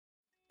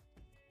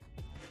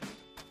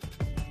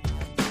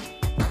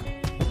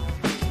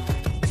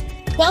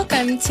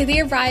Welcome to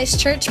the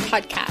Arise Church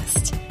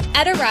podcast.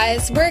 At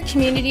Arise, we're a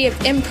community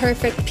of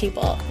imperfect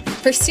people,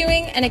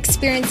 pursuing and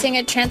experiencing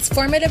a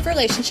transformative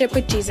relationship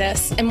with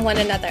Jesus and one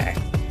another.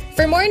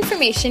 For more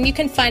information, you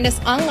can find us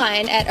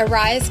online at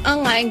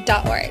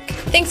ariseonline.org.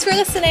 Thanks for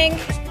listening.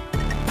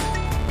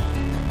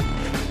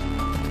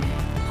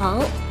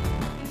 Well,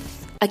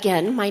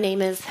 again, my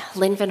name is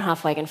Lynn Van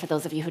Hofwagen, for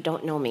those of you who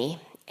don't know me,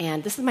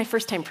 and this is my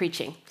first time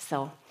preaching,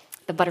 so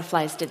the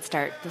butterflies did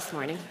start this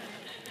morning.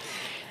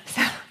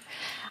 So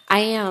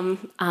I'm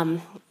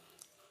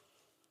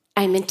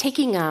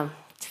taking a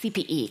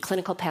CPE,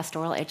 Clinical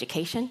Pastoral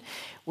Education,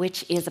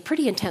 which is a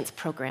pretty intense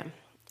program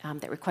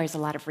that requires a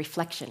lot of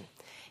reflection,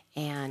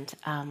 and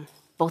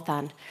both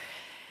on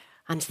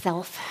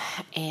self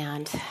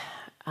and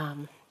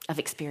of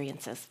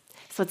experiences.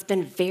 So it's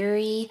been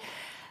very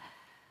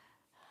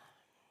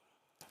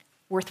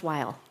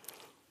worthwhile,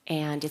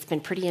 and it's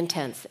been pretty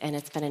intense, and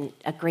it's been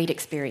a great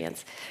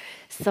experience.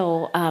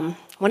 So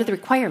one of the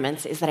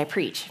requirements is that I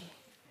preach.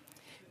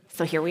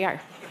 So here we are.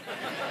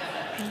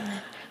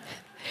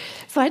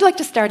 So I'd like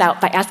to start out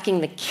by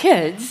asking the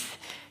kids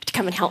to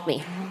come and help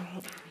me.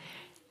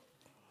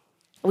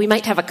 We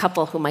might have a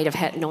couple who might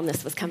have known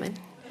this was coming.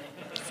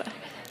 So,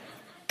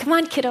 come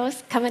on,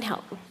 kiddos, come and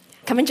help.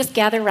 Come and just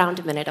gather around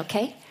a minute,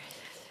 okay?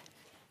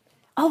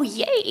 Oh,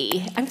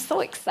 yay! I'm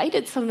so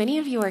excited so many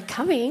of you are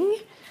coming.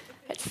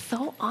 It's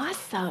so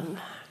awesome.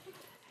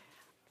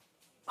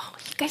 Oh,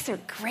 you guys are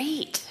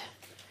great.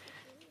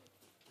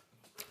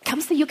 Come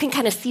so you can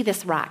kind of see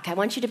this rock. I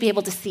want you to be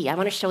able to see. I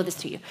want to show this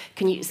to you.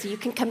 So you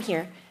can come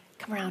here.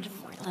 Come around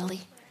more, Lily.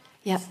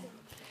 Yep.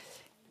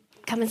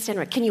 Come and stand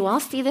around. Can you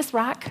all see this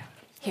rock?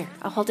 Here,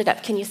 I'll hold it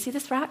up. Can you see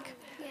this rock?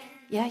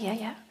 Yeah.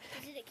 Yeah.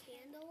 Is it a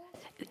candle?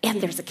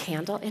 And there's a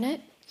candle in it?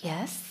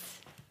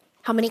 Yes.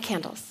 How many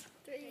candles?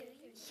 3.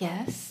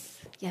 Yes.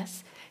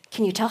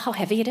 Can you tell how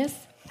heavy it is?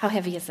 How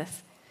heavy is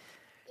this?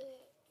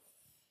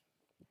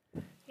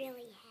 Really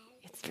heavy.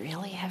 It's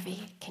really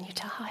heavy. Can you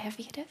tell how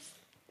heavy it is?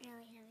 Really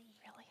heavy.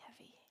 Really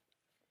heavy.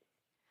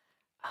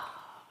 Oh,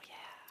 yeah.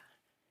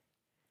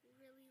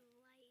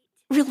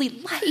 Really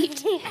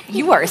light.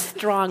 You are a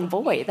strong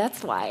boy,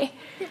 that's why.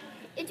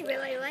 It's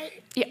really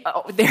light. Yeah,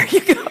 oh, there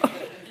you go.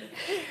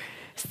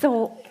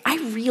 So I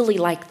really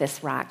like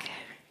this rock.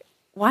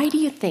 Why do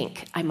you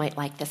think I might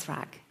like this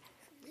rock?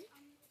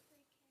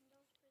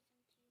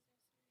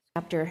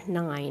 Chapter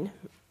 9,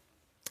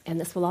 and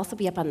this will also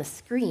be up on the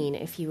screen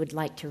if you would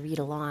like to read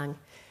along.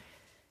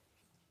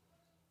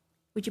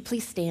 Would you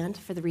please stand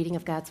for the reading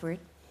of God's word?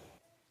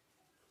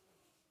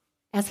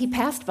 As he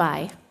passed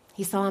by,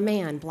 he saw a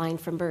man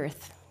blind from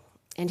birth,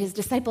 and his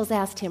disciples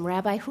asked him,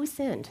 "Rabbi, who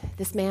sinned,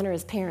 this man or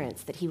his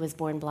parents, that he was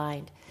born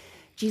blind?"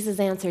 Jesus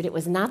answered, "It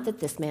was not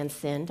that this man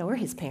sinned or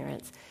his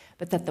parents,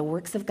 but that the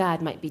works of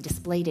God might be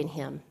displayed in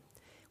him.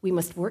 We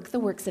must work the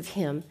works of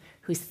him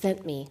who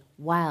sent me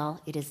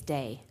while it is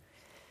day.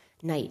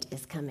 Night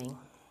is coming,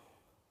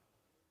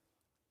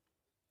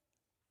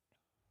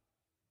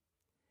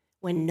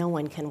 when no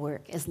one can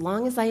work. As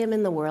long as I am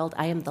in the world,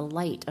 I am the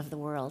light of the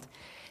world."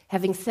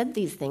 Having said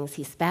these things,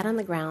 he spat on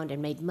the ground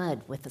and made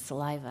mud with the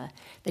saliva.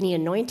 Then he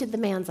anointed the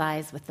man's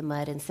eyes with the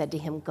mud and said to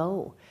him,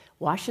 "Go,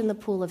 wash in the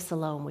pool of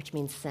Siloam," which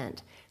means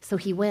sent. So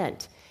he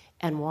went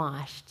and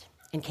washed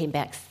and came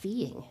back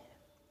seeing.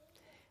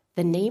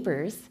 The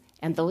neighbors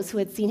and those who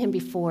had seen him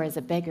before as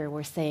a beggar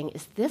were saying,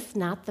 "Is this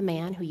not the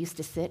man who used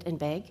to sit and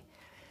beg?"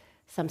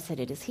 Some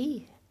said, "It is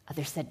he."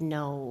 Others said,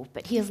 "No,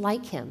 but he is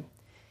like him."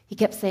 He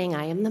kept saying,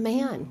 "I am the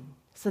man."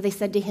 So they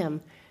said to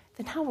him,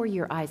 "Then how were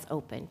your eyes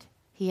opened?"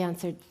 He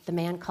answered, "The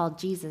man called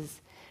Jesus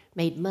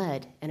made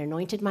mud and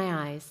anointed my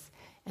eyes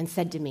and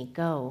said to me,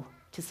 'Go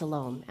to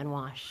Siloam and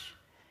wash.'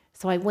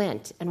 So I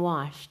went and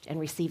washed and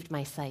received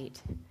my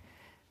sight."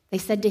 They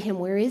said to him,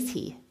 "Where is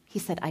he?" He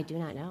said, "I do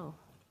not know."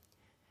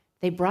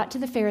 They brought to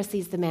the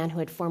Pharisees the man who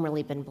had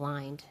formerly been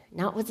blind.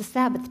 Now it was a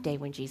Sabbath day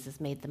when Jesus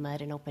made the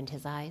mud and opened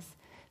his eyes.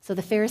 So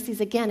the Pharisees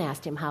again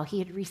asked him how he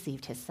had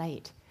received his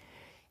sight.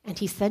 And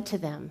he said to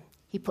them,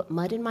 "He put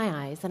mud in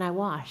my eyes, and I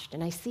washed,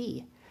 and I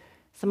see."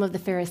 Some of the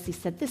Pharisees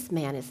said, "This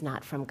man is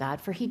not from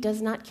God, for he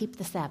does not keep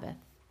the Sabbath."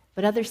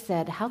 But others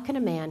said, "How can a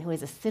man who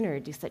is a sinner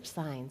do such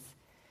signs?"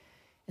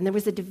 And there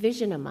was a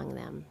division among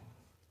them.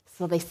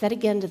 So they said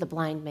again to the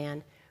blind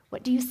man,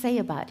 "What do you say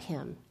about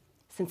him,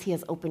 since he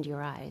has opened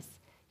your eyes?"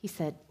 He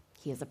said,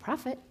 "He is a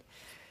prophet."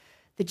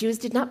 The Jews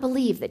did not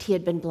believe that he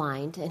had been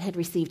blind and had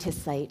received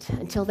his sight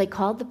until they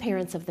called the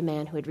parents of the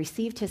man who had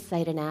received his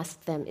sight and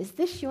asked them, "Is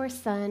this your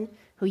son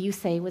who you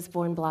say was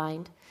born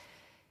blind?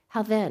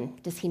 How then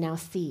does he now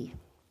see?"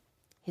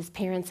 His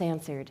parents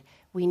answered,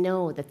 "We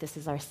know that this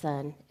is our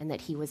son and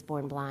that he was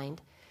born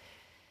blind.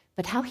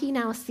 But how he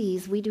now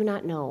sees we do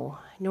not know,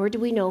 nor do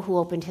we know who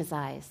opened his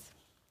eyes.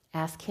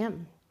 Ask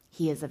him.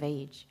 He is of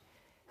age.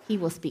 He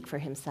will speak for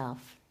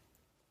himself."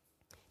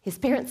 His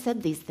parents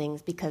said these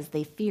things because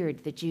they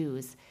feared the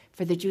Jews,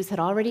 for the Jews had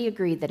already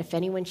agreed that if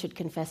anyone should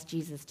confess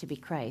Jesus to be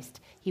Christ,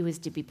 he was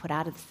to be put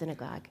out of the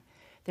synagogue.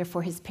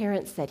 Therefore his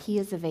parents said, "He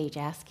is of age,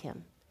 ask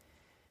him."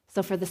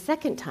 So for the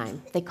second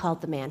time, they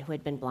called the man who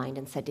had been blind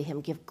and said to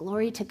him, "Give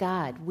glory to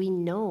God. We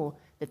know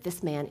that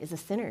this man is a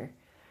sinner."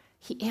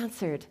 He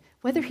answered,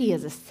 "Whether he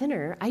is a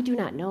sinner, I do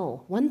not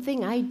know. One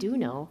thing I do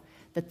know,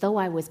 that though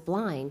I was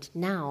blind,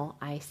 now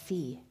I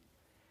see."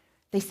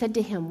 They said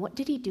to him, "What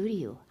did he do to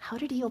you? How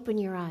did he open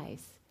your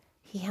eyes?"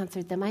 He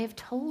answered them, "I have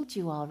told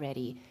you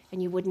already,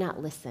 and you would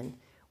not listen.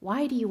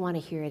 Why do you want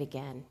to hear it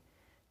again?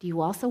 Do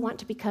you also want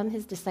to become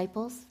his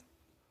disciples?"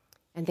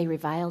 And they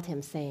reviled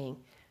him,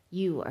 saying,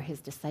 "You are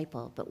his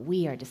disciple, but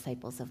we are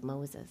disciples of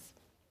Moses.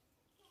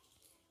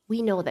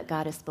 We know that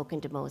God has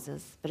spoken to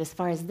Moses, but as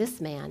far as this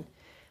man,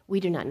 we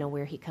do not know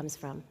where he comes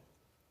from."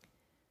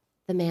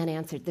 The man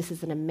answered, "This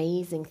is an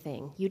amazing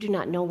thing. You do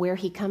not know where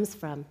he comes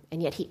from,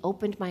 and yet he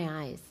opened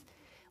my eyes.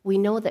 We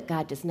know that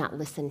God does not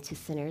listen to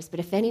sinners, but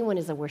if anyone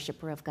is a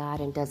worshiper of God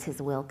and does his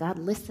will, God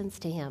listens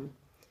to him.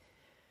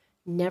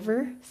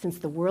 Never since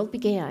the world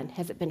began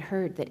has it been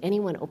heard that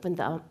anyone opened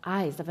the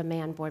eyes of a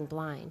man born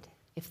blind.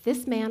 If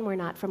this man were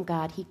not from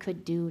God, he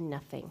could do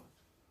nothing."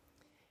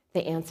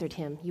 They answered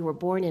him, "You were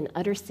born in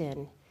utter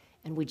sin,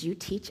 and would you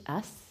teach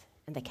us?"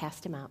 And they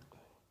cast him out.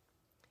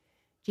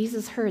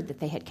 Jesus heard that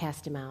they had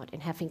cast him out,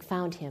 and having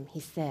found him, he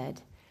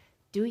said,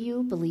 "Do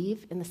you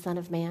believe in the Son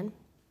of Man?"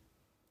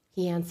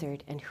 He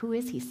answered, "And who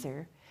is he,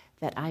 sir,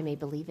 that I may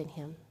believe in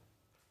him?"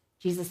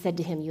 Jesus said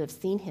to him, "You have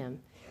seen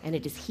him, and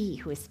it is he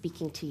who is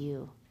speaking to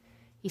you."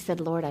 He said,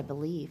 "Lord, I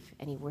believe,"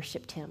 and he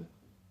worshipped him.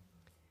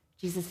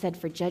 Jesus said,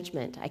 "For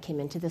judgment I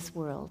came into this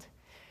world,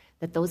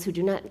 that those who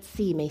do not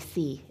see may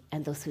see,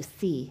 and those who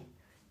see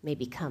may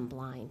become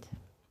blind."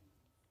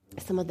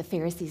 Some of the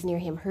Pharisees near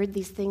him heard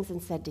these things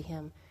and said to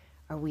him,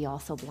 "Are we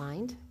also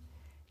blind?"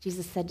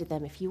 Jesus said to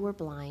them, "If you were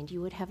blind, you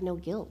would have no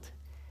guilt.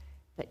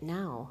 But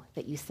now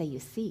that you say you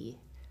see,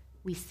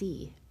 we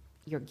see,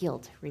 your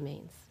guilt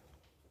remains."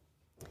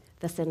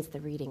 Thus ends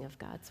the reading of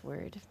God's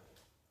word.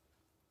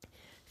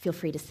 Feel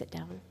free to sit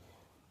down.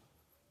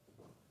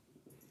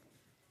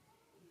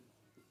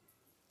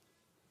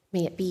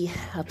 May it be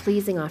a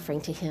pleasing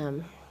offering to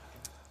him.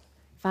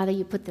 Father,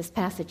 you put this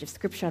passage of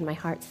Scripture on my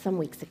heart some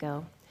weeks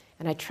ago,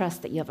 and I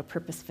trust that you have a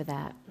purpose for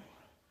that.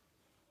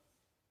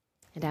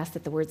 And ask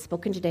that the words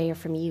spoken today are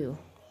from you.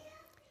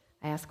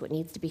 I ask what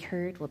needs to be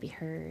heard will be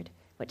heard.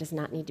 What does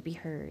not need to be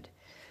heard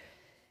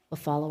will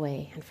fall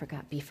away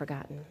and be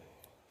forgotten.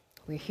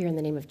 We're here in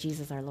the name of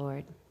Jesus our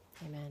Lord.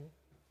 Amen.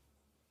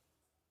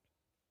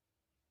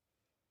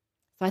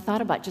 So I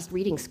thought about just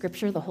reading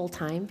Scripture the whole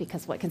time,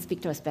 because what can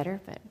speak to us better?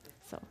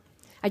 So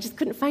I just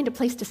couldn't find a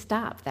place to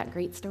stop that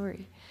great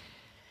story.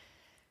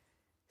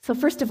 So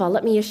first of all,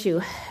 let me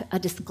issue a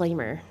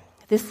disclaimer.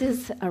 This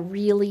is a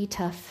really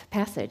tough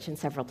passage in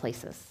several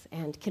places.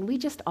 And can we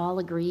just all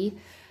agree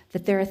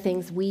that there are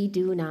things we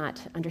do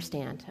not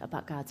understand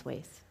about God's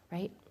ways,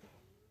 right?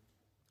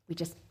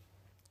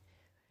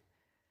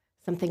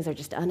 Some things are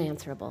just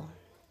unanswerable.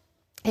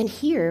 And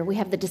here we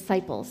have the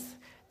disciples,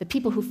 the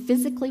people who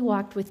physically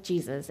walked with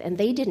Jesus, and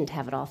they didn't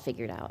have it all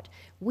figured out.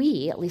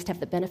 We at least have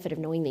the benefit of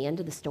knowing the end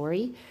of the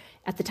story.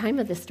 At the time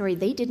of this story,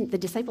 the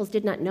disciples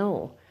did not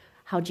know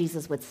how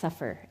Jesus would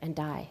suffer and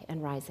die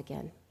and rise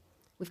again.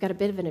 We've got a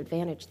bit of an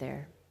advantage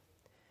there.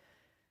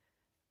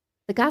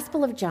 The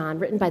Gospel of John,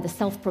 written by the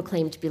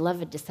self-proclaimed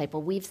beloved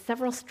disciple, weaves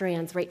several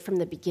strands right from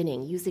the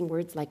beginning, using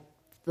words like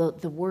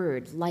the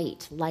word,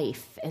 light,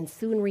 life, and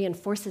soon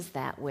reinforces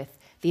that with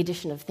the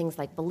addition of things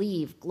like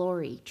believe,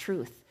 glory,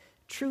 truth,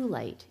 true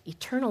light,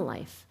 eternal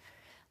life,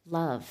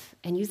 love,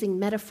 and using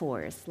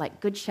metaphors like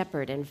good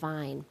shepherd and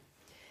vine.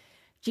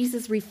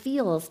 Jesus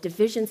reveals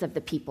divisions of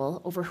the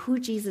people over who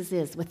Jesus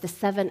is with the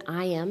 7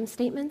 I am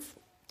statements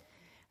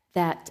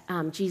that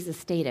Jesus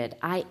stated.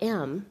 I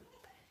am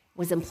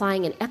was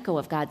implying an echo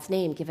of God's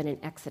name given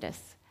in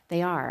Exodus.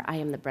 They are, I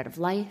am the bread of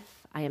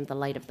life, I am the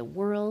light of the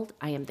world,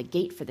 I am the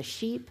gate for the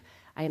sheep,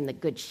 I am the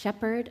good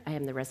shepherd, I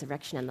am the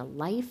resurrection and the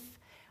life,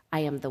 I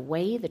am the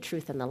way, the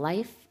truth, and the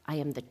life, I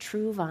am the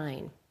true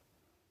vine.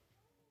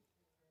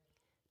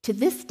 To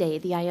this day,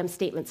 the I am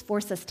statements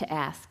force us to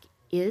ask,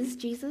 is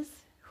Jesus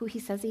who he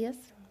says he is?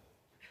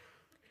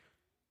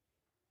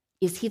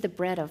 Is he the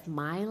bread of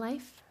my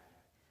life?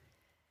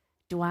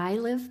 Do I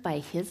live by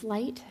his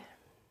light?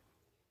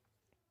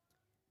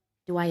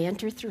 Do I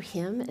enter through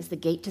him as the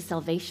gate to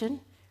salvation,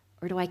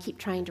 or do I keep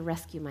trying to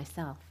rescue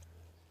myself?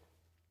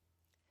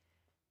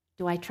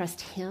 Do I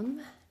trust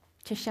him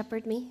to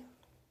shepherd me?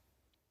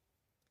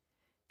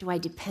 Do I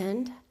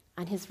depend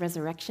on his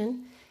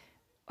resurrection,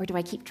 or do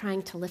I keep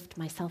trying to lift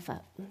myself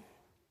up?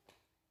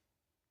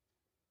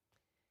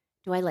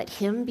 Do I let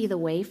him be the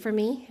way for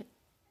me,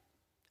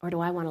 or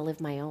do I want to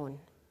live my own?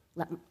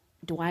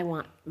 Do I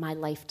want my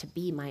life to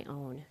be my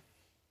own?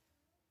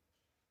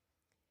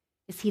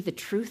 Is he the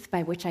truth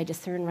by which I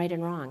discern right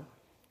and wrong?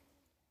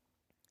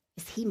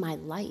 Is he my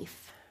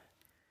life?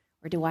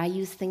 Or do I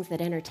use things that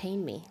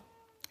entertain me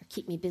or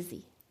keep me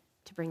busy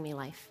to bring me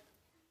life?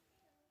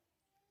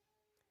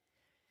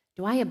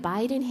 Do I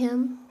abide in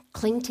him,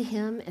 cling to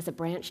him as a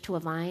branch to a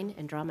vine,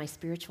 and draw my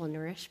spiritual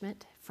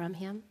nourishment from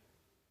him?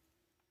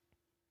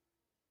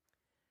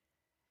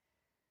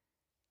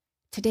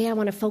 Today I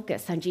want to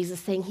focus on Jesus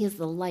saying he is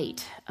the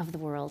light of the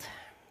world.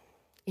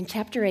 In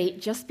chapter 8,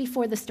 just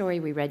before the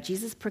story we read,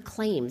 Jesus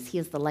proclaims he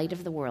is the light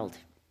of the world,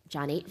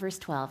 John 8, verse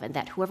 12, and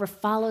that whoever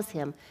follows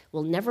him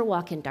will never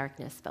walk in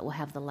darkness, but will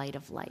have the light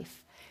of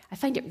life. I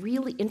find it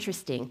really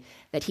interesting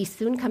that he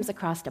soon comes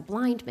across a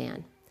blind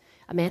man,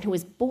 a man who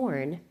was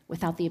born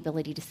without the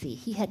ability to see.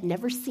 He had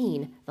never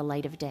seen the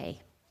light of day.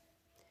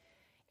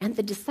 And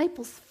the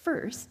disciples'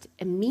 first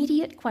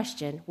immediate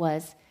question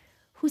was,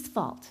 whose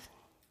fault?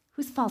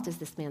 Whose fault is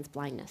this man's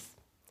blindness?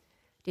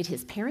 Did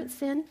his parents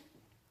sin?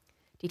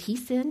 Did he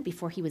sin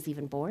before he was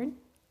even born?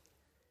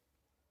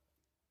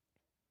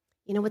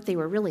 You know what they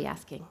were really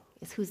asking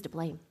is who's to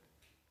blame?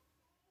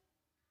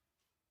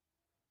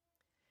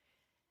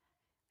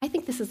 I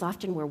think this is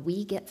often where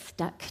we get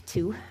stuck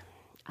too.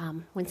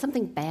 When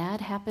something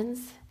bad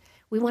happens,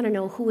 we want to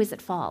know who is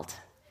at fault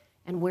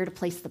and where to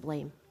place the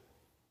blame.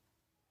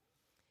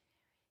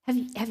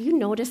 Have you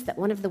noticed that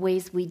one of the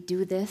ways we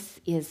do this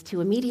is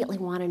to immediately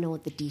want to know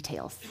the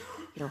details?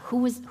 You know, who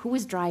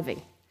was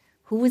driving?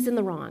 Who was in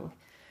the wrong?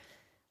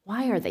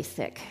 Why are they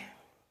sick?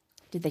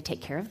 Did they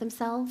take care of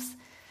themselves?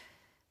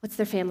 What's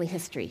their family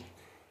history?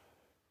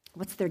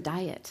 What's their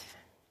diet?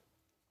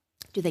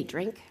 Do they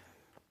drink?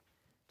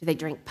 Do they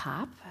drink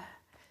pop?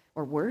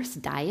 Or worse,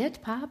 diet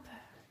pop?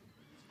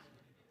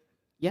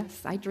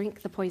 Yes, I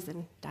drink the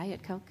poison,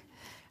 Diet Coke,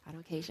 on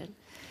occasion.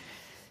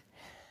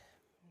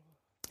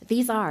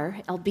 These are,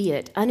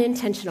 albeit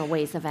unintentional,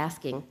 ways of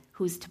asking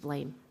who's to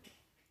blame.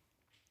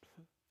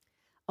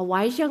 A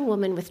wise young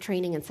woman with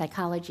training in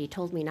psychology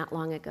told me not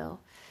long ago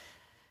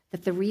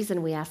that the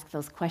reason we ask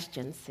those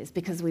questions is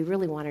because we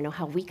really want to know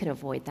how we can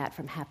avoid that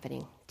from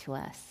happening to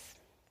us,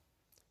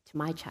 to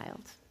my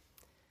child,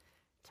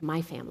 to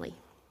my family,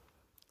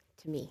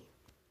 to me.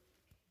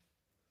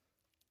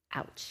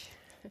 Ouch.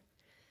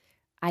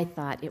 I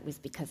thought it was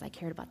because I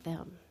cared about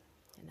them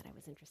and that I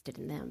was interested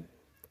in them.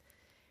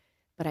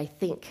 But I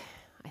think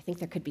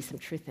there could be some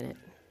truth in it.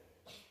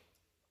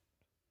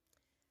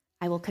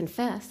 I will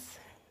confess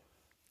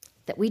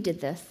that we did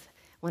this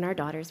when our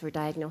daughters were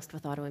diagnosed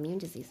with autoimmune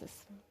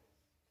diseases.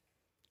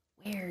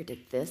 Where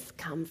did this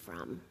come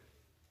from?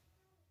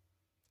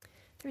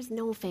 There's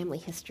no family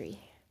history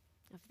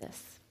of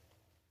this.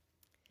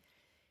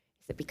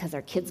 Is it because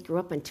our kids grew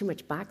up on too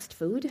much boxed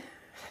food?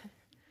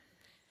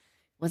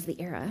 Was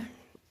the era.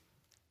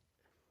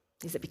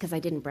 Is it because I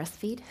didn't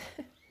breastfeed?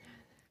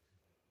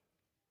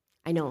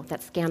 I know,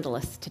 that's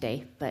scandalous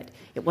today, but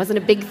it wasn't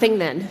a big thing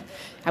then.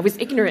 I was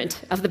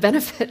ignorant of the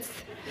benefits.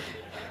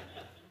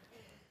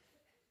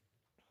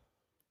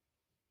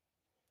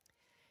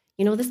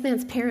 You know, this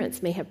man's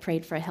parents may have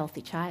prayed for a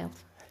healthy child.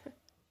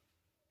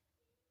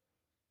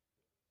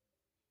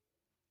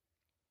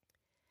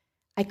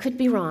 I could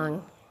be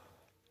wrong,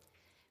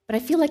 but I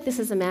feel like this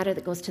is a matter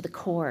that goes to the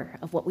core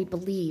of what we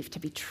believe to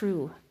be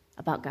true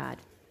about God.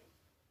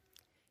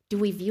 Do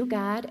we view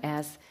God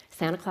as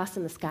Santa Claus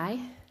in the sky?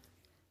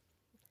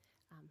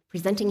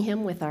 Presenting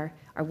him with our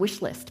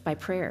wish list by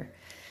prayer.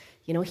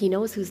 You know, he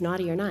knows who's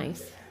naughty or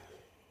nice.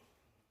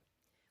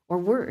 Or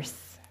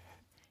worse,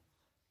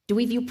 do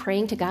we view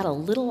praying to God a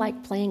little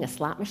like playing a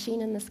slot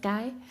machine in the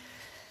sky?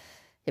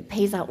 It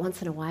pays out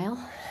once in a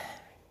while,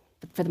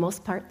 but for the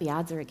most part, the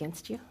odds are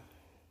against you.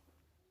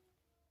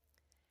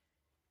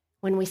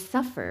 When we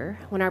suffer,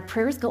 when our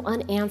prayers go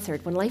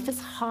unanswered, when life is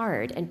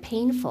hard and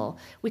painful,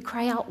 we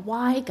cry out,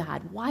 why,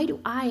 God? Why do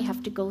I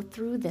have to go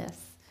through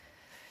this?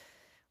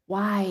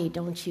 Why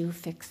don't you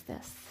fix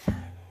this?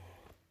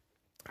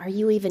 Are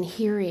you even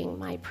hearing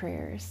my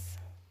prayers?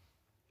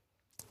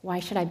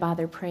 Why should I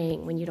bother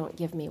praying when you don't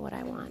give me what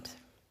I want?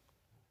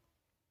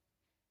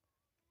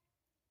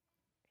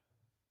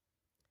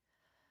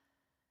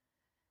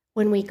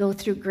 When we go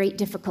through great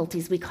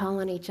difficulties, we call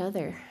on each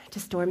other to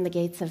storm the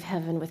gates of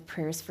heaven with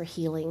prayers for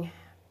healing.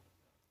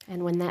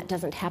 And when that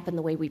doesn't happen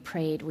the way we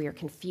prayed, we are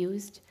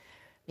confused,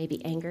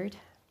 maybe angered.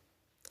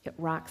 It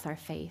rocks our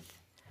faith.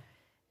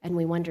 And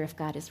we wonder if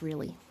God is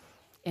really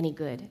any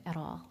good at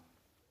all.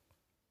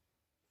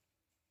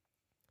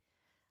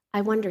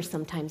 I wonder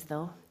sometimes,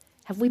 though,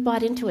 have we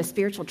bought into a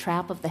spiritual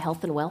trap of the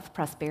health and wealth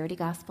prosperity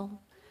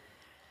gospel?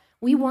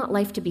 We want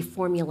life to be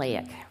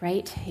formulaic,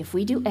 right? If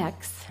we do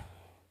X,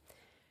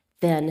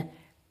 then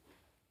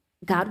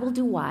God will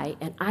do Y,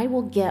 and I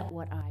will get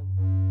what I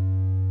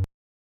want.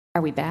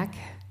 Are we back?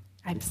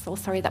 I'm so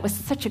sorry. That was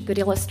such a good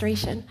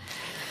illustration.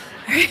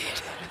 All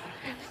right.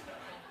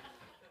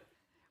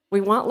 We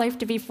want life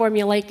to be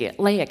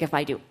formulaic. If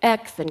I do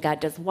X and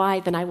God does Y,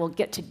 then I will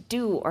get to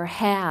do or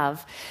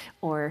have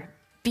or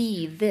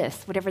be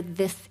this, whatever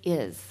this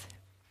is.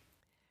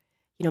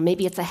 You know,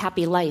 maybe it's a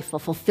happy life, a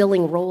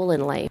fulfilling role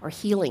in life, or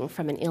healing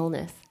from an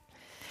illness.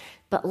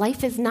 But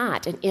life is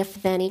not an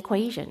if-then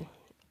equation.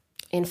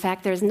 In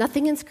fact, there's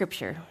nothing in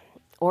Scripture,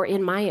 or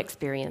in my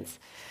experience,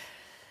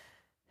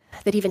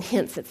 that even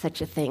hints at such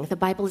a thing. The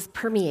Bible is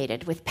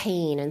permeated with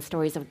pain and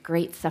stories of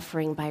great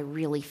suffering by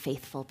really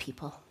faithful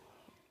people.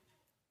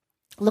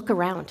 Look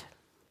around.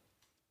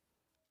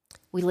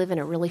 We live in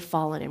a really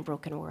fallen and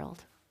broken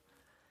world.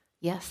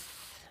 Yes,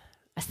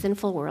 a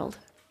sinful world.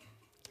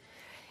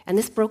 And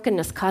this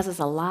brokenness causes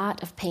a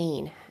lot of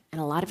pain and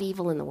a lot of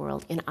evil in the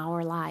world, in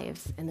our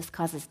lives, and this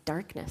causes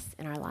darkness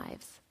in our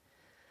lives.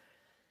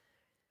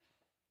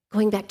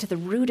 Going back to the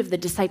root of the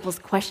disciples'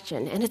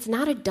 question, and it's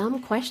not a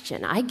dumb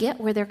question. I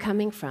get where they're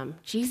coming from.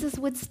 Jesus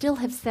would still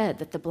have said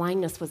that the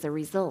blindness was a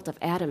result of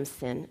Adam's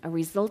sin, a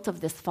result of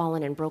this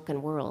fallen and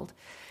broken world.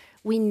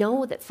 We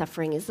know that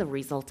suffering is a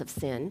result of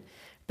sin,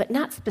 but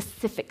not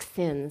specific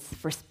sins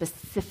for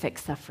specific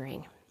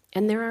suffering.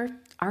 And there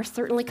are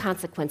certainly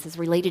consequences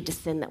related to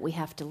sin that we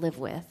have to live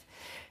with.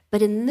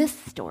 But in this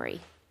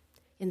story,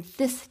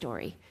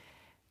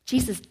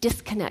 Jesus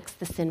disconnects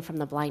the sin from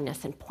the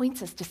blindness and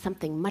points us to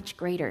something much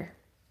greater.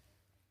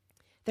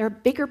 There are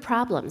bigger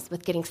problems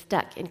with getting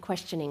stuck in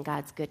questioning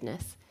God's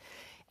goodness,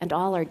 and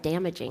all are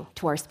damaging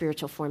to our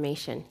spiritual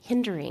formation,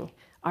 hindering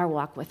our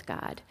walk with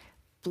God,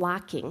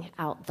 blocking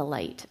out the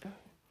light.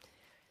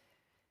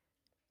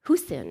 Who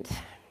sinned?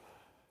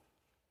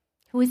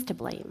 Who is to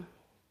blame?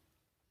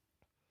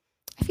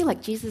 I feel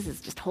like Jesus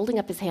is just holding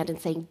up his hand and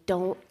saying,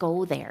 don't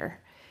go there.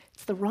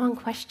 It's the wrong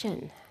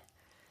question.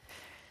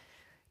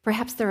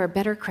 Perhaps there are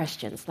better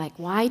questions, like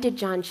why did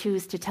John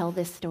choose to tell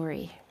this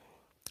story?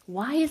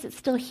 Why is it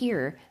still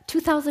here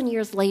 2,000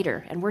 years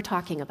later and we're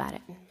talking about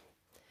it?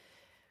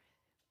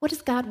 What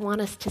does God want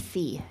us to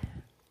see?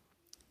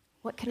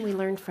 What can we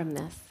learn from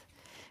this?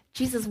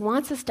 Jesus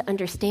wants us to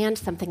understand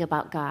something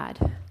about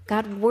God.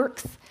 God's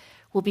works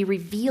will be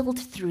revealed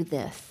through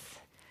this.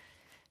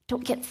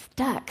 Don't get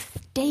stuck.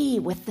 Stay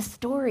with the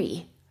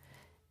story.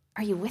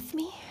 Are you with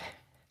me?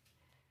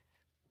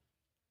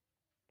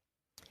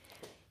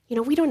 You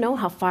know, we don't know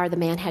how far the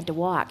man had to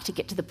walk to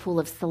get to the pool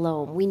of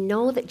Siloam. We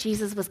know that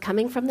Jesus was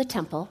coming from the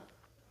temple,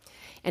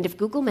 and if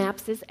Google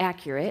Maps is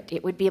accurate,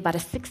 it would be about a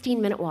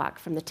 16-minute walk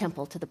from the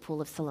temple to the pool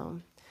of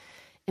Siloam.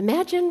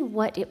 Imagine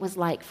what it was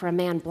like for a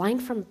man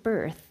blind from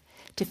birth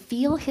to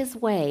feel his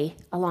way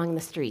along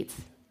the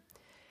streets.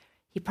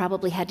 He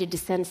probably had to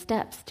descend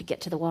steps to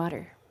get to the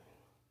water.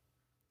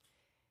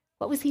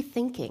 What was he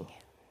thinking?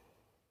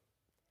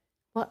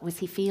 What was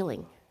he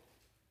feeling?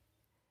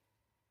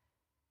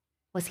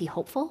 Was he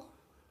hopeful?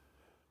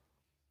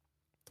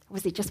 Or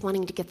was he just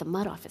wanting to get the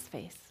mud off his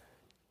face?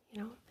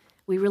 You know,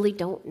 we really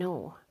don't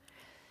know.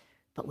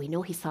 But we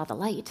know he saw the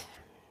light.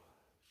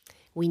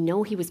 We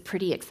know he was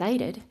pretty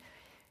excited.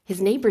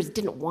 His neighbors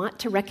didn't want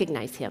to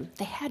recognize him.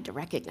 They had to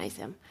recognize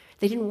him.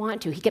 They didn't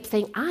want to. He kept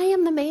saying, I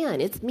am the man.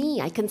 It's me.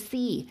 I can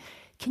see.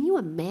 Can you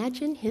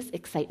imagine his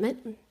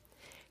excitement?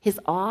 His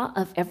awe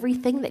of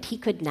everything that he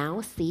could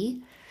now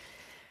see?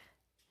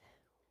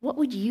 What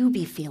would you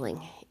be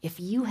feeling if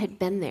you had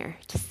been there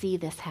to see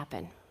this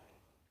happen?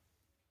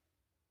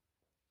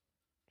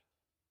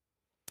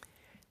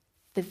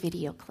 The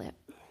video clip,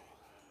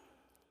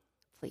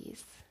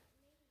 please.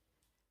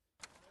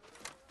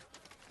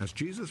 As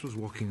Jesus was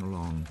walking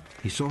along,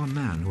 he saw a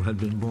man who had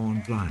been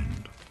born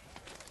blind.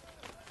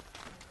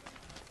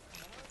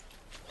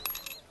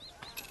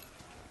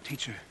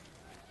 Teacher,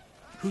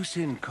 whose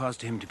sin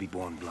caused him to be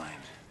born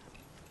blind?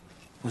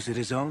 Was it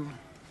his own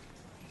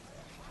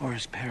or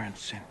his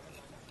parents' sin?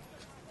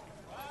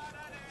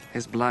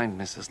 His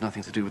blindness has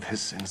nothing to do with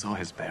his sins or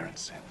his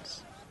parents'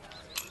 sins.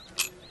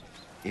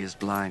 He is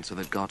blind so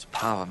that God's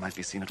power might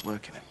be seen at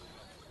work in him.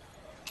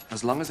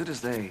 As long as it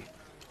is day,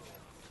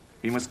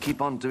 he must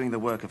keep on doing the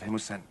work of him who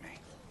sent me.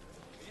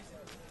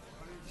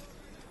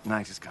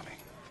 Night is coming,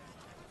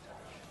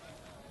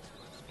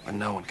 when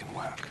no one can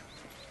work.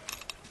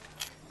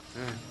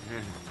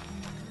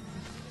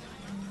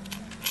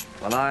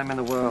 While I am in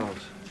the world,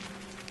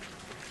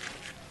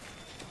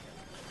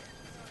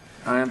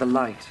 I am the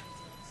light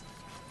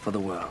for the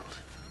world.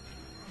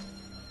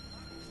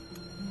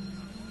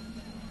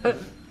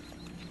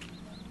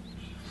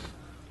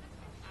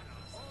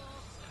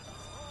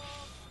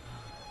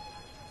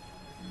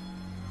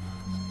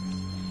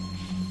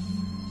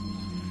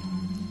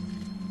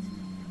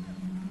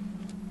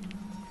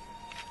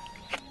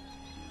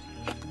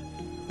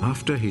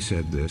 After he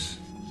said this,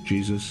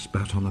 Jesus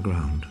spat on the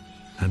ground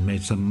and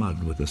made some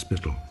mud with the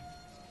spittle.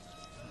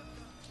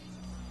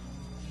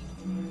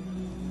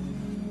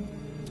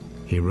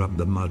 He rubbed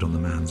the mud on the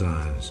man's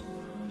eyes.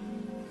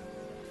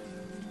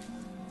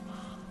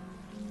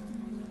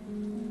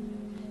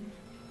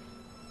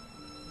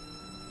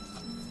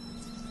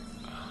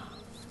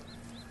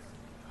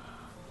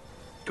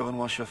 Go and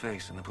wash your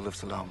face in the pool of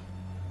Siloam.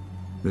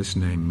 This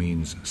name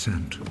means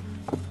sent.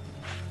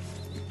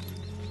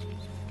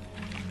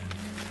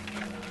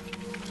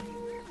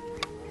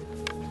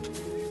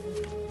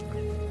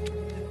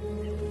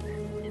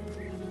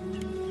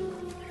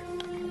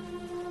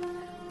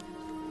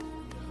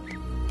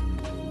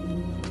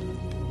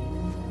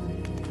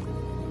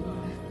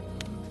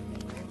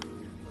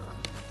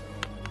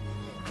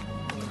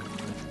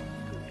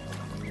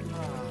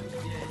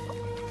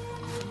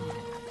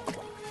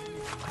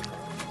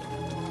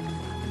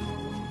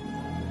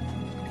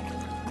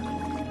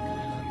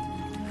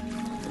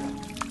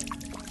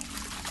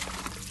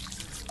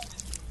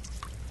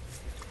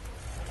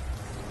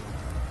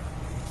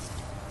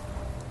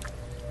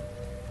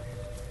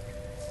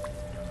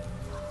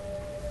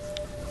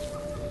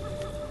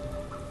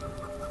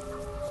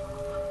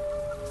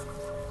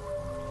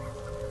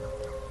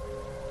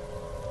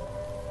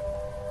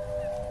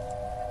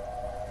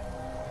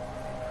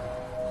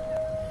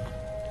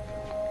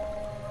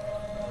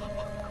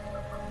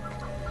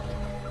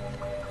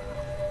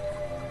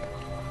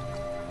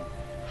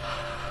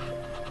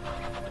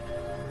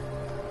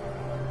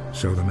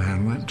 So the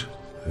man went,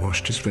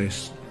 washed his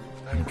face,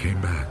 and came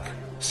back,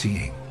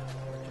 seeing.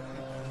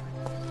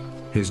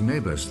 His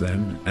neighbors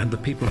then, and the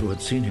people who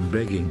had seen him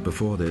begging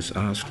before this,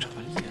 asked,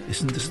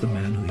 "Isn't this the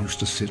man who used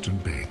to sit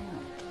and beg?"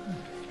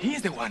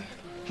 He's the one.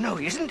 No,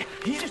 he isn't.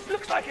 He just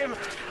looks like him.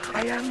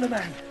 I am the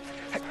man.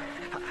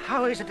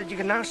 How is it that you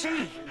can now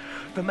see?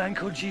 The man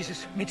called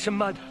Jesus made some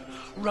mud,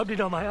 rubbed it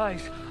on my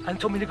eyes, and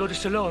told me to go to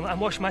Siloam and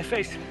wash my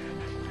face.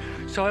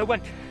 So I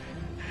went.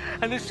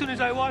 And as soon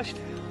as I washed,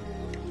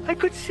 I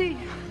could see.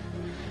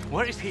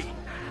 Where is he?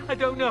 I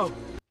don't know.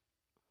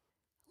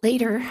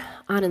 Later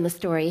on in the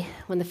story,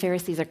 when the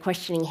Pharisees are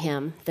questioning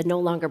him, the no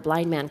longer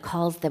blind man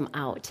calls them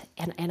out.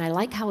 And I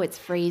like how it's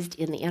phrased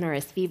in the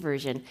NRSV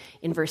version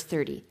in verse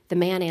 30. The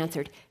man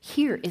answered,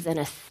 "Here is an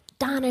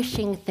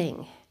astonishing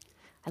thing."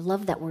 I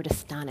love that word,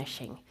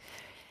 astonishing.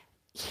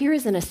 Here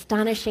is an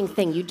astonishing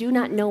thing. You do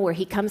not know where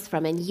he comes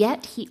from, and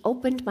yet he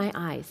opened my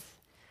eyes.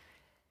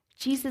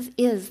 Jesus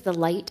is the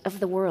light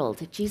of the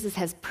world. Jesus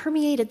has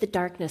permeated the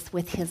darkness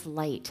with his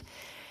light.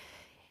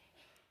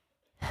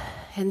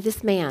 And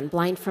this man,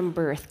 blind from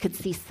birth, could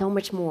see so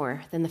much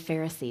more than the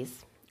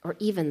Pharisees or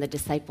even the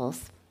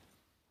disciples.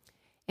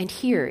 And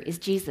here is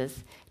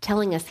Jesus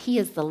telling us he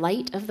is the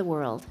light of the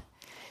world,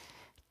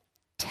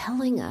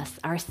 telling us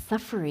our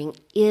suffering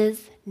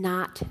is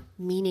not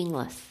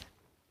meaningless,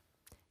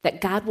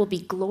 that God will be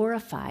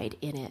glorified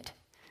in it.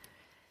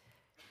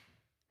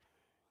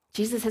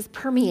 Jesus has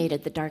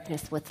permeated the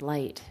darkness with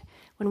light.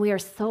 When we are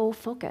so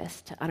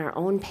focused on our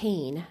own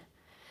pain,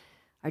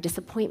 our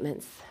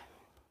disappointments,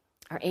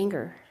 our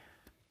anger,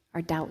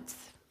 our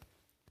doubts,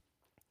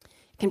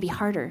 it can be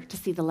harder to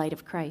see the light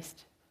of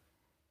Christ.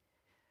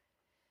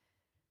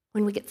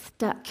 When we get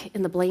stuck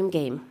in the blame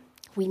game,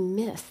 we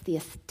miss the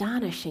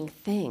astonishing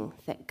thing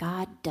that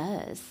God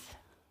does.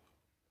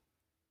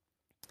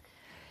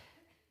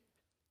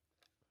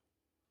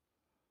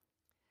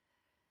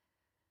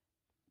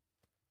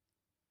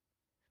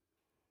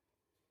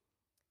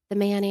 The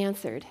man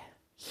answered,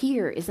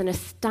 "Here is an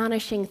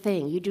astonishing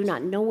thing. You do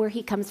not know where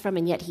he comes from,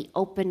 and yet he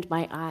opened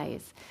my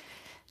eyes."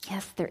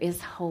 Yes, there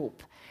is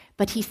hope.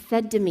 But he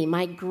said to me,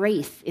 "My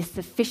grace is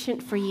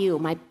sufficient for you.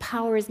 My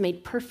power is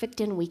made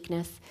perfect in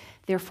weakness.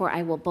 Therefore,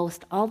 I will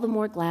boast all the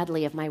more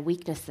gladly of my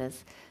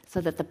weaknesses,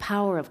 so that the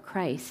power of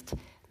Christ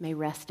may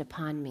rest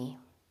upon me."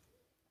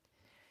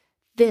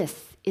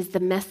 This is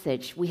the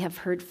message we have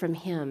heard from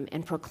him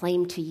and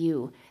proclaimed to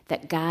you,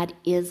 that God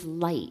is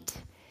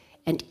light,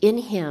 and in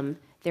him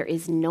there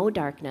is no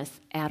darkness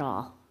at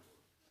all.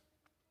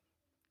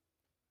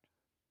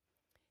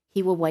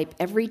 He will wipe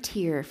every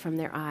tear from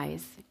their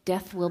eyes.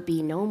 Death will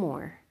be no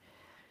more.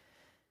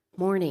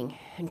 Mourning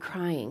and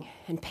crying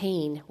and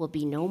pain will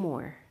be no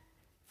more,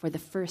 for the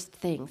first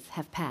things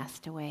have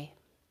passed away.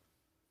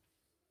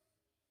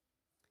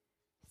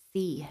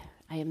 See,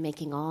 I am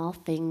making all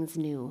things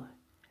new.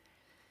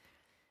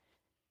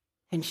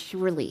 And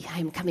surely I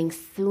am coming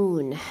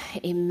soon.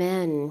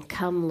 Amen.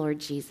 Come, Lord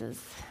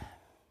Jesus.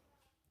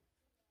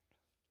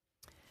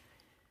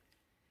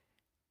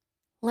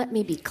 Let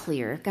me be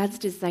clear. God's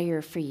desire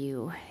for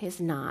you is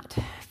not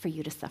for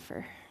you to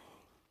suffer.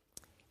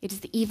 It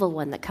is the evil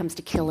one that comes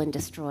to kill and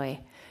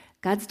destroy.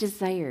 God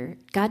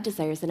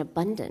desires an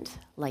abundant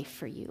life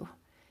for you,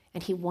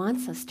 and he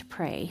wants us to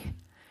pray.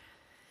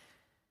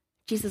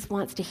 Jesus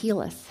wants to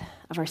heal us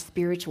of our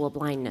spiritual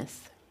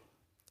blindness.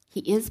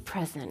 He is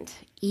present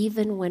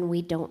even when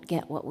we don't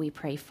get what we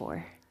pray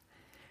for.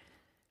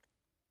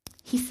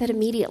 He said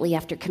immediately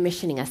after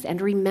commissioning us,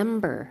 "And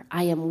remember,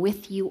 I am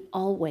with you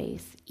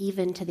always,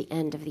 even to the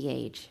end of the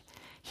age."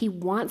 He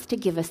wants to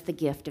give us the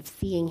gift of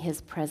seeing his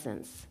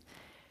presence.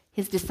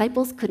 His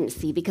disciples couldn't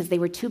see because they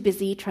were too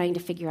busy trying to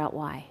figure out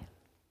why.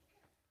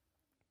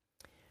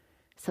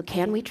 So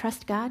can we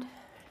trust God?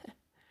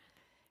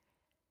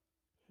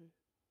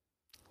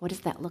 What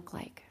does that look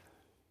like?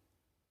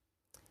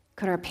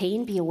 Could our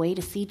pain be a way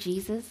to see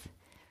Jesus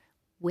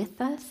with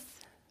us?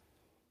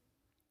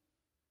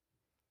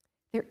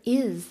 There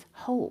is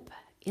hope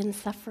in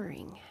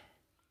suffering.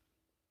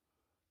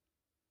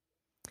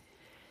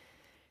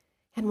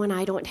 And when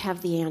I don't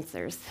have the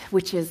answers,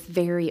 which is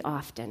very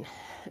often,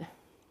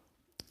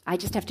 I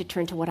just have to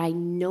turn to what I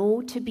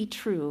know to be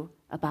true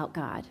about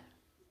God.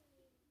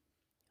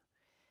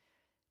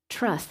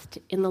 Trust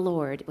in the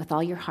Lord with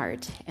all your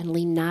heart and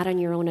lean not on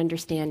your own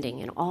understanding.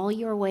 In all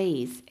your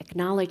ways,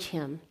 acknowledge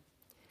him,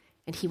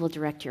 and he will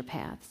direct your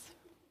paths.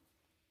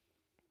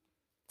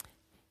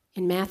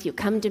 In Matthew,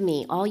 "Come to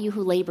me, all you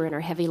who labor and are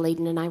heavy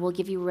laden, and I will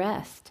give you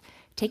rest.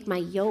 Take my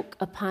yoke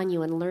upon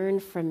you and learn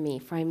from me,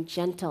 for I am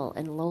gentle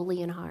and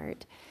lowly in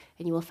heart,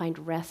 and you will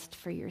find rest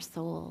for your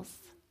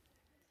souls."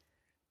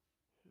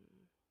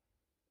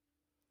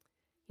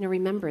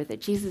 Remember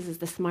that Jesus is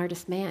the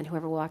smartest man who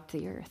ever walked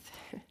the earth.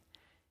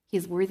 He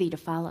is worthy to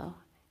follow,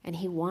 and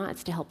he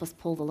wants to help us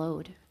pull the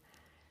load.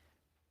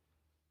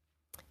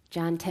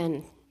 John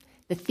 10,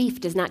 "The thief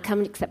does not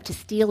come except to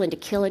steal and to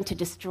kill and to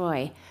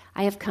destroy.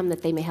 I have come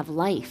that they may have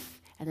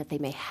life and that they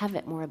may have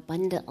it more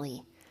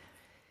abundantly."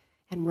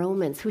 And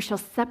Romans, "Who shall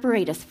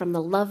separate us from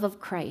the love of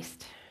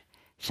Christ?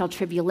 shall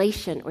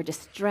tribulation or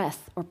distress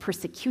or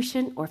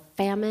persecution or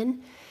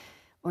famine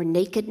or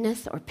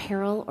nakedness or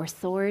peril or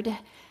sword.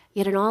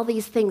 Yet in all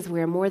these things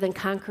we are more than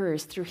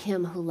conquerors through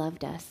him who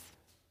loved us.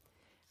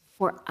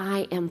 For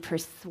I am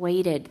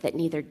persuaded that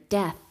neither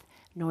death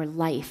nor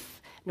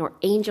life, nor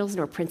angels,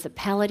 nor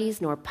principalities,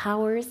 nor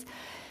powers,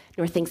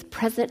 nor things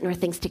present, nor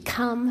things to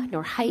come,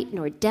 nor height,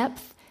 nor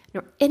depth,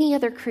 nor any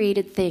other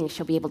created thing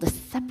shall be able to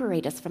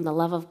separate us from the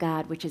love of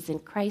God, which is in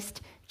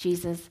Christ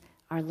Jesus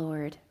our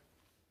Lord.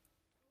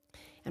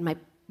 And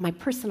my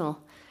personal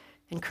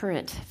and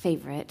current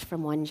favorite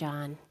from 1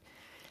 John.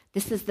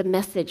 This is the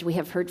message we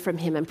have heard from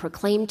him and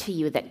proclaimed to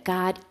you, that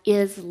God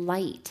is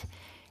light,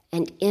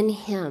 and in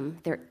him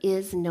there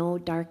is no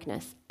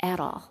darkness at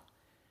all.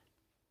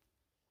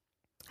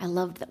 I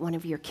loved that one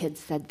of your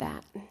kids said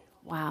that.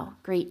 Wow,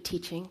 great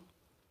teaching.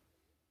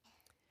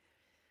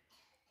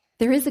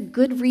 There is a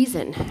good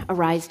reason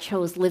Arise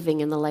chose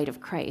living in the light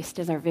of Christ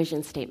as our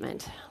vision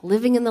statement.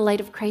 Living in the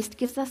light of Christ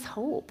gives us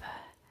hope.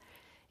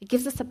 It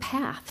gives us a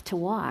path to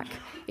walk.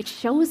 It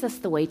shows us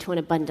the way to an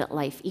abundant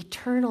life,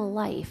 eternal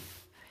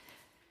life.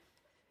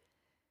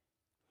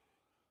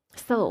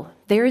 So,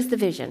 there is the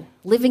vision,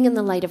 living in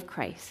the light of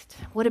Christ.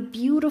 What a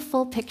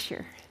beautiful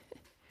picture.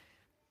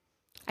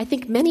 I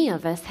think many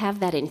of us have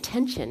that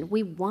intention.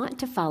 We want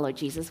to follow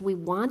Jesus. We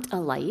want a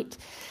light.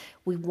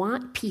 We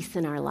want peace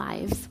in our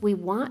lives. We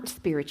want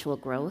spiritual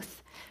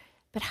growth.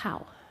 But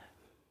how?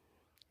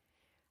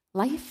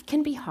 Life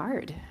can be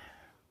hard.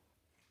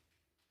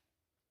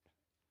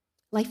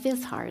 Life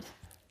is hard.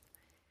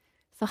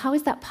 So how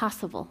is that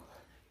possible?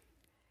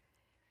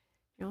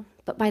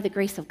 But by the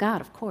grace of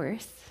God, of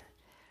course.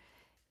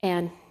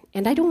 And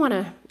I don't want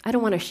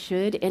to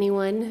should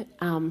anyone,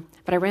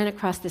 but I ran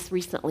across this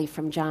recently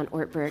from John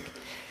Ortberg.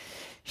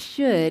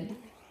 Should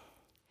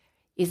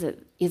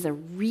is a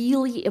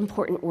really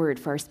important word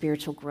for our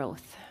spiritual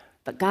growth.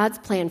 But God's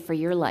plan for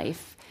your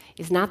life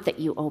is not that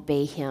you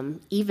obey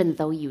him, even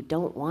though you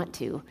don't want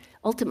to.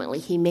 Ultimately,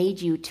 he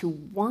made you to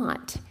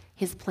want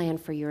his plan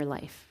for your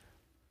life.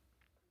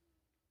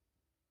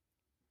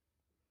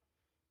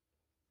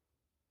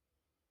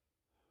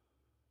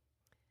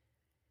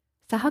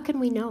 So how can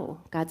we know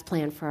God's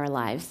plan for our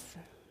lives?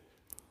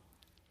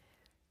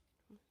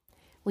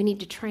 We need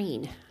to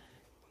train,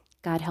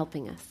 God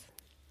helping us.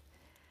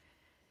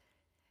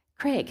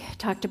 Craig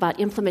talked about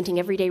implementing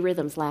everyday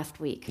rhythms last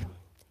week.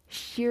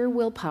 Sheer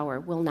willpower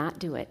will not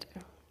do it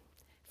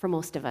for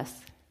most of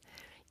us.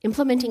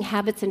 Implementing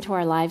habits into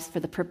our lives for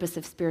the purpose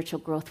of spiritual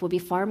growth will be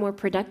far more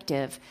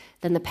productive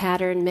than the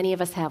pattern many of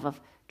us have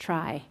of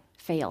try,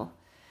 fail,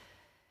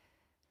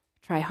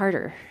 try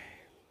harder,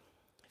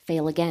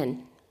 fail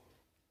again.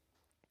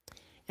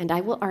 And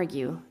I will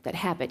argue that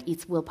habit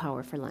eats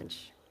willpower for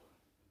lunch.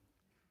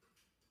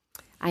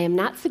 I am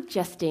not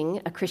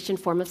suggesting a Christian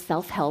form of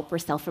self-help or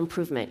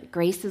self-improvement.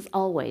 Grace is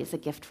always a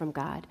gift from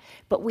God.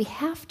 But we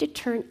have to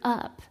turn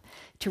up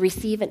to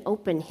receive and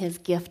open his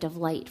gift of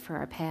light for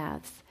our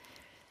paths.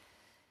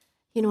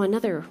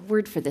 Another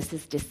word for this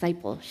is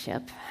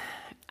discipleship,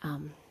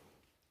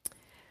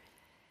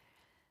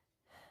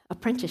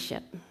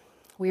 apprenticeship.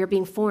 We are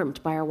being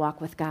formed by our walk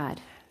with God.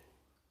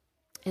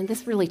 And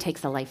this really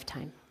takes a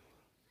lifetime.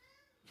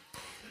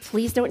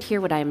 Please don't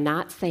hear what I am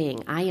not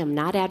saying. I am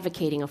not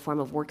advocating a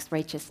form of works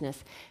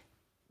righteousness.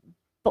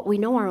 But we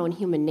know our own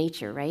human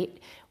nature, right?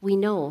 We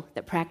know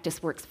that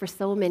practice works for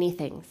so many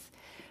things.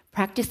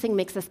 Practicing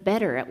makes us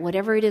better at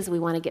whatever it is we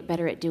want to get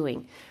better at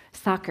doing.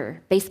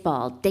 Soccer,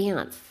 baseball,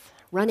 dance,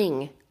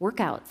 running,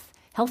 workouts,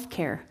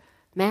 healthcare,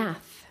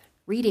 math,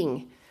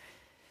 reading,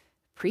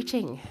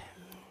 preaching.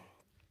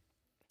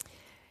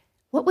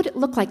 What would it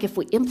look like if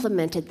we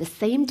implemented the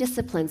same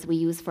disciplines we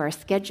use for our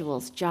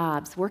schedules,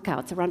 jobs,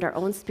 workouts around our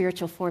own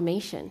spiritual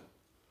formation?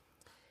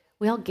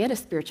 We all get a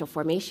spiritual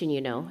formation,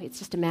 It's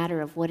just a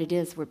matter of what it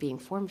is we're being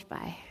formed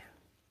by.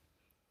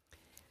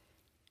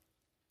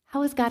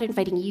 How is God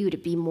inviting you to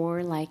be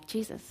more like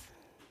Jesus?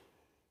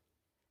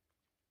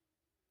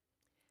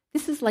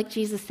 This is like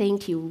Jesus saying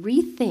to you,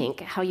 rethink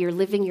how you're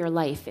living your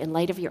life in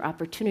light of your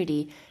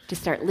opportunity to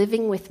start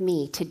living with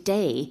me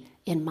today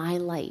in my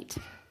light.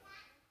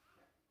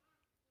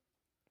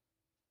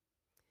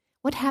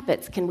 What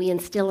habits can we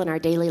instill in our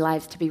daily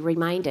lives to be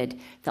reminded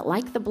that,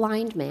 like the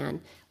blind man,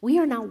 we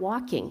are now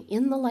walking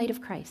in the light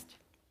of Christ?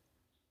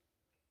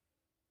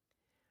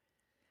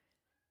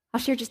 I'll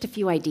share just a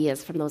few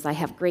ideas from those I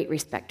have great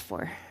respect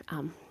for.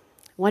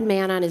 One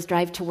man on his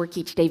drive to work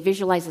each day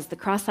visualizes the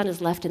cross on his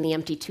left and the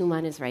empty tomb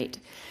on his right.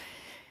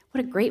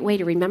 What a great way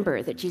to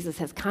remember that Jesus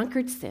has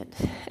conquered sin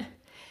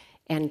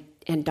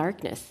and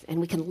darkness, and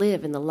we can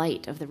live in the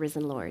light of the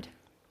risen Lord.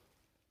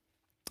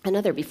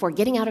 Another, before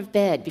getting out of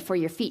bed, before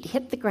your feet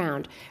hit the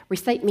ground,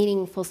 recite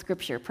meaningful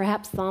scripture,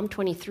 perhaps Psalm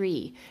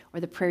 23 or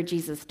the prayer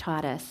Jesus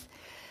taught us.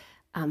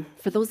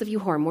 For those of you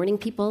who are morning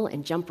people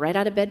and jump right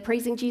out of bed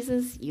praising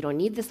Jesus, you don't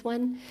need this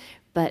one.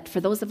 But for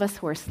those of us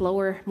who are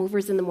slower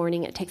movers in the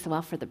morning, it takes a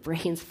while for the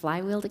brain's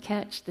flywheel to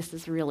catch. This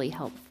is really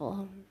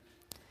helpful.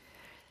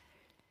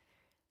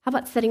 How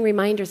about setting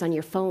reminders on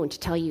your phone to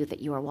tell you that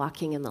you are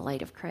walking in the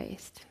light of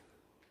Christ?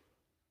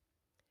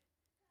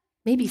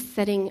 Maybe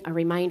setting a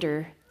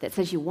reminder that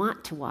says you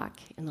want to walk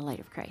in the light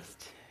of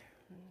Christ.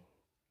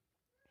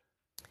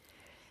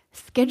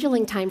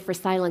 Scheduling time for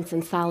silence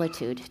and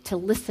solitude to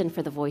listen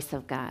for the voice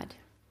of God.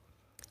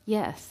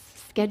 Yes,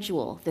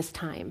 schedule this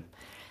time.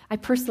 I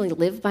personally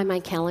live by my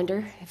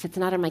calendar. If it's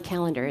not on my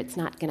calendar, it's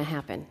not going to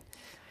happen.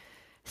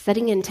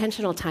 Setting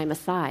intentional time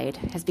aside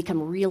has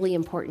become really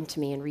important to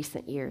me in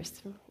recent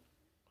years.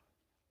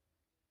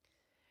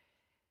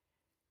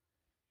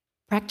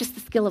 Practice the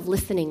skill of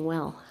listening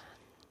well.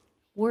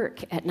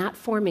 Work at not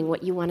forming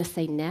what you want to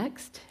say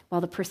next while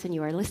the person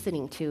you are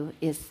listening to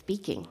is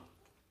speaking.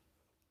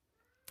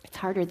 It's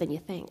harder than you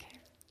think.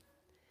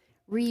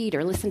 Read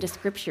or listen to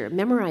Scripture.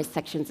 Memorize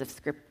sections of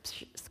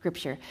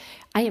Scripture.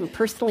 I am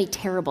personally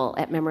terrible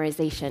at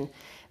memorization,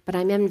 but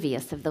I'm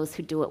envious of those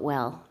who do it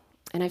well.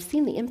 And I've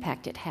seen the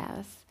impact it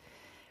has.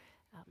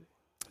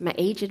 My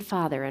aged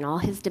father, in all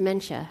his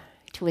dementia,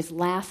 to his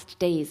last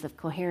days of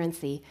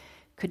coherency,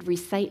 could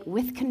recite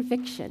with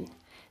conviction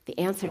the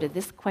answer to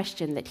this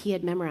question that he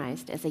had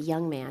memorized as a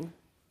young man.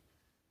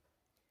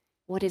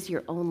 What is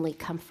your only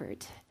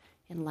comfort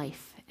in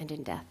life and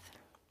in death?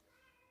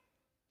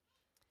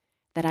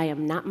 That I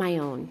am not my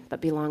own,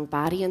 but belong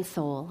body and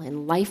soul,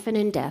 in life and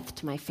in death,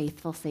 to my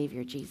faithful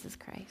Savior, Jesus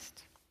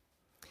Christ.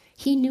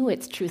 He knew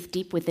its truth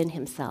deep within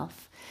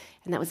himself,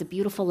 and that was a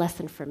beautiful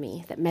lesson for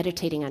me, that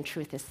meditating on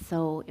truth is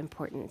so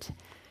important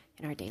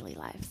in our daily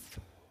lives.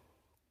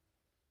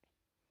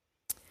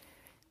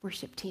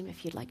 Worship team,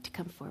 if you'd like to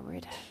come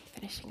forward,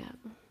 finishing up.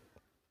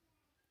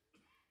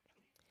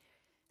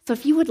 So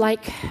if you would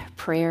like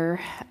prayer,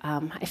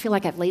 I feel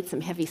like I've laid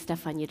some heavy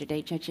stuff on you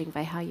today, judging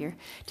by how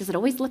does it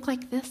always look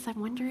like this? I'm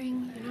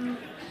wondering.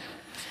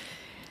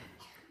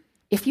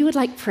 If you would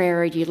like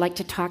prayer or you'd like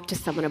to talk to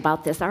someone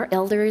about this, our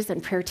elders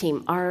and prayer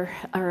team are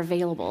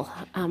available.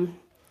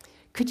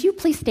 Could you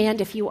please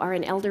stand if you are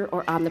an elder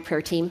or on the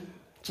prayer team,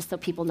 just so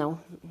people know?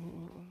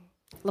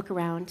 Look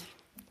around.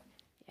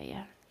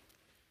 Yeah.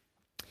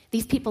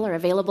 These people are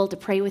available to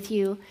pray with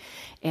you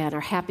and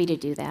are happy to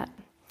do that.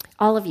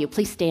 All of you,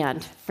 please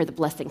stand for the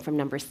blessing from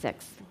number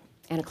 6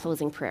 and a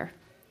closing prayer.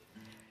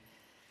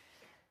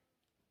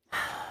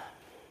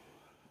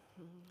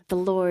 The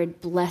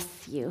Lord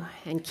bless you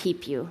and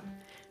keep you.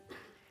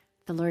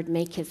 The Lord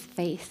make his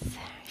face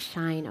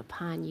shine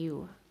upon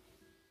you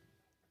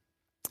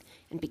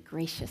and be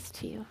gracious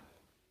to you.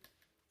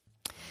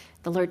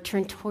 The Lord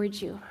turn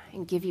towards you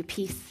and give you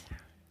peace.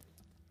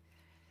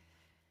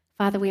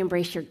 Father, we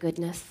embrace your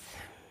goodness.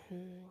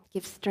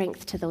 Give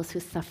strength to those who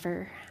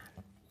suffer.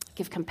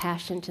 Give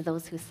compassion to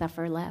those who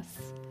suffer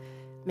less.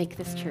 Make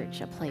this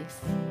church a place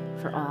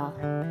for all.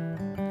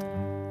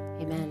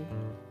 Amen.